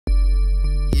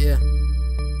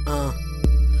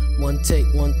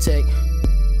one take,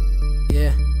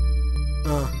 yeah,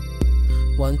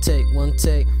 one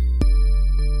take,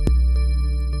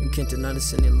 you can't deny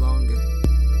this any longer.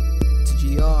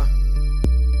 TJR,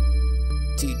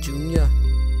 TJunioR.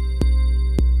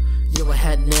 Yo, I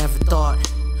had never thought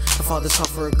my father's heart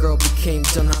for a girl became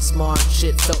dumb, not smart.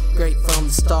 Shit felt great from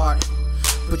the start,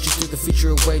 but you threw the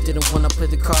future away, didn't wanna play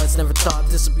the cards. Never thought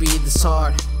this would be this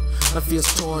hard. My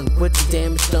feels torn with the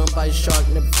damage done by a shark.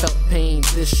 Never felt pain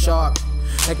this sharp.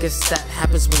 I guess that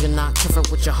happens when you're not careful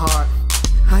with your heart.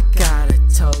 I gotta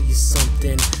tell you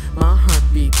something, my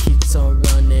heartbeat keeps on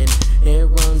running. It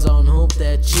runs on hope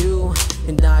that you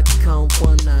and I can come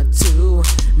one, not two.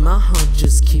 My heart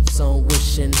just keeps on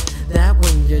wishing that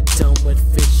when you're done with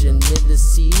fishing in the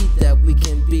sea, that we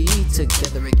can be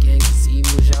together again. Cause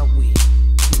já we.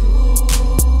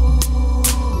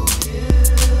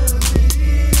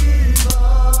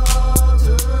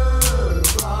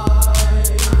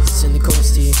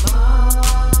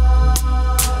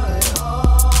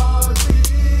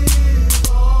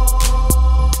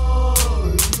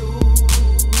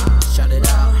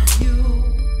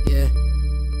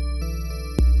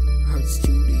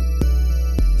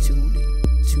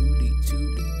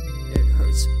 It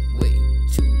hurts way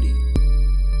too deep,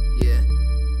 yeah.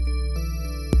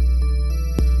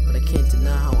 But I can't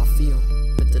deny how I feel,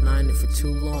 been denying it for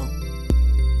too long,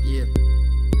 yeah.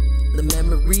 The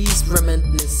memories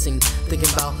reminiscing,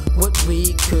 thinking about what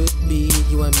we could be,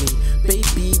 you and me.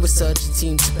 Baby, we're such a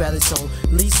team, too bad it's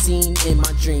only seen in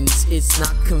my dreams. It's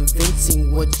not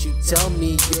convincing what you tell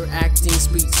me. Your acting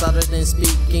speaks louder than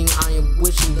speaking. I am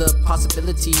wishing the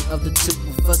possibility of the two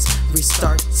of us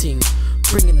restarting,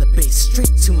 bringing the bass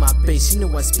straight to my base. You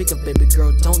know I speak of, baby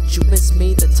girl, don't you miss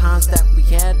me? The times that we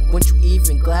had, weren't you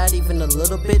even glad, even a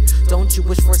little bit? Don't you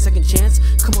wish for a second chance?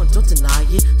 Come on, don't deny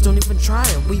it, don't even try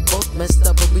it. We both messed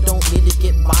up, but we don't need to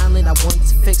get violent. I wanted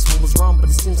to fix what was wrong, but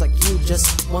it seems like you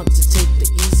just want to take the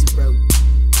easy road.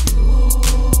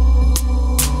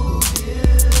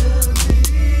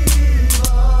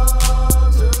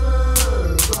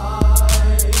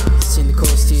 Sing the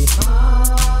chorus to you.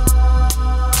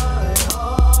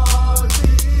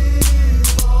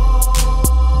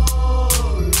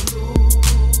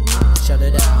 Shout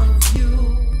it out,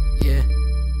 yeah.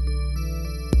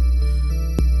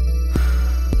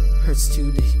 Hurts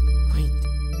too deep, wait.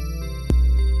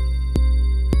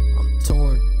 I'm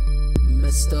torn,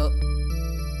 messed up,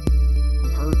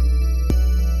 I'm hurting,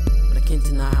 but I can't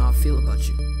deny how I feel about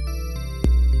you,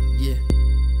 yeah.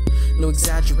 No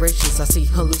exaggerations, I see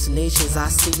hallucinations. I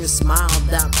see your smile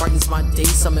that brightens my day.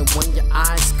 Something when your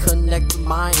eyes connect with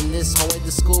mine. In this hallway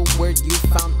to school where you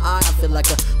found I feel like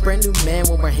a brand new man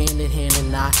when we're hand in hand.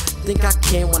 And I think I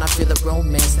can when I feel the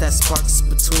romance that sparks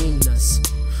between us.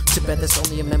 Too bad that's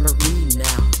only a memory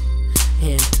now.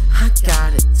 And I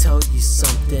gotta tell you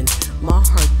something, my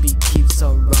heartbeat keeps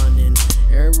on running.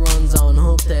 It runs on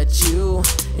hope that you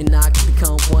and I can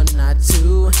become one, not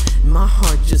two. My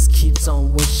heart just keeps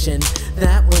on wishing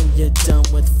that when you're done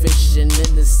with fishing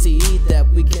in the sea, that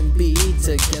we can be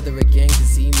together again.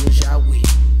 Cause já we.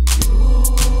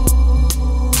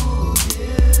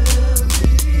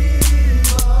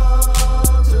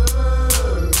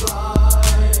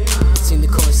 Sing the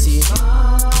chorus to you.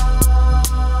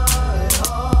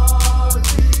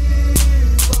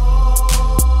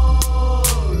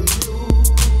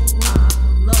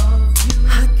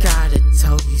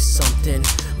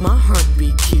 My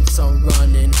heartbeat keeps on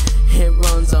running. It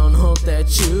runs on hope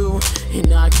that you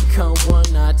and I can come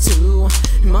one, not two.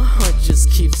 My heart just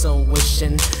keeps on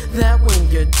wishing that when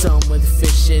you're done with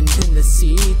fishing in the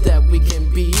sea, that we can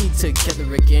be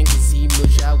together again. Cause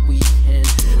já we can.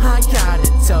 I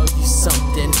gotta tell you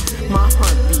something, my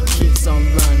heartbeat keeps on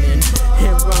running.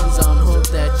 It runs on hope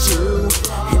that you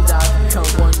and I can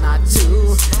come one, not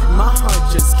two. My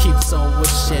heart just keeps on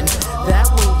wishing